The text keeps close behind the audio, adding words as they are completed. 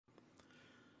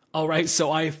All right, so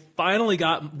I finally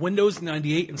got Windows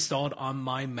 98 installed on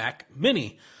my Mac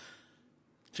Mini.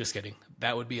 Just kidding.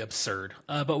 That would be absurd.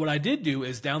 But what I did do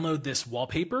is download this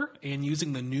wallpaper, and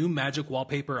using the new Magic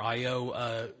Wallpaper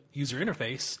IO user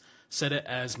interface, set it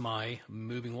as my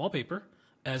moving wallpaper,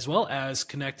 as well as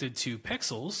connected to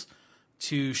Pixels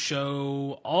to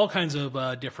show all kinds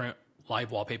of different live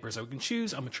wallpapers that we can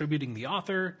choose. I'm attributing the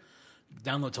author,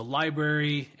 download to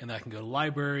library, and then I can go to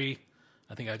library.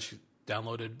 I think I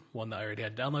downloaded one that I already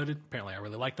had downloaded. Apparently I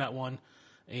really like that one.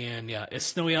 And yeah, it's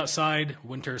snowy outside.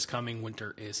 Winter is coming.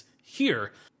 Winter is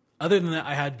here. Other than that,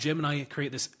 I had Gemini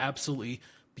create this absolutely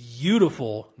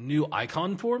beautiful new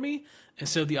icon for me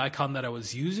instead of the icon that I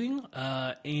was using.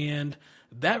 And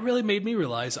that really made me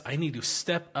realize I need to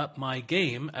step up my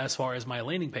game as far as my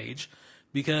landing page,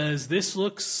 because this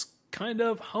looks kind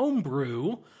of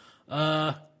homebrew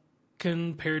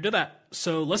compared to that.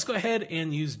 So let's go ahead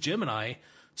and use Gemini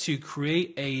to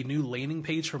create a new landing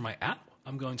page for my app.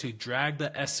 I'm going to drag the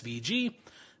SVG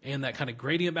and that kind of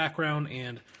gradient background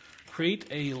and create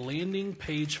a landing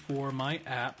page for my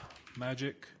app,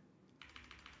 Magic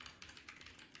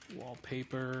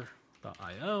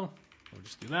Wallpaper.io. We'll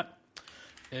just do that.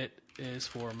 It is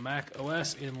for Mac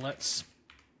OS, and let's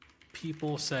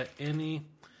people set any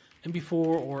MP4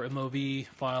 or MOV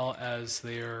file as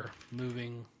their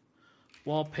moving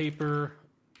wallpaper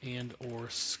and or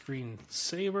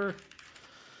screensaver.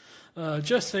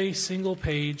 Just a single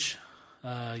page.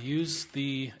 Use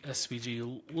the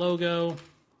SVG logo.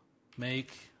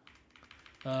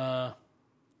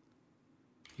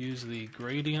 Use the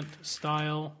gradient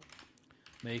style.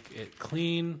 Make it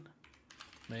clean.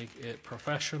 Make it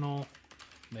professional.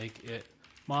 Make it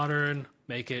modern.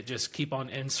 Make it just keep on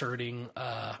inserting.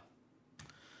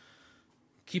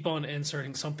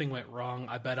 Something went wrong.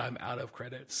 I bet I'm out of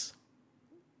credits.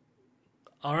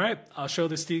 All right, I'll show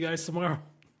this to you guys tomorrow.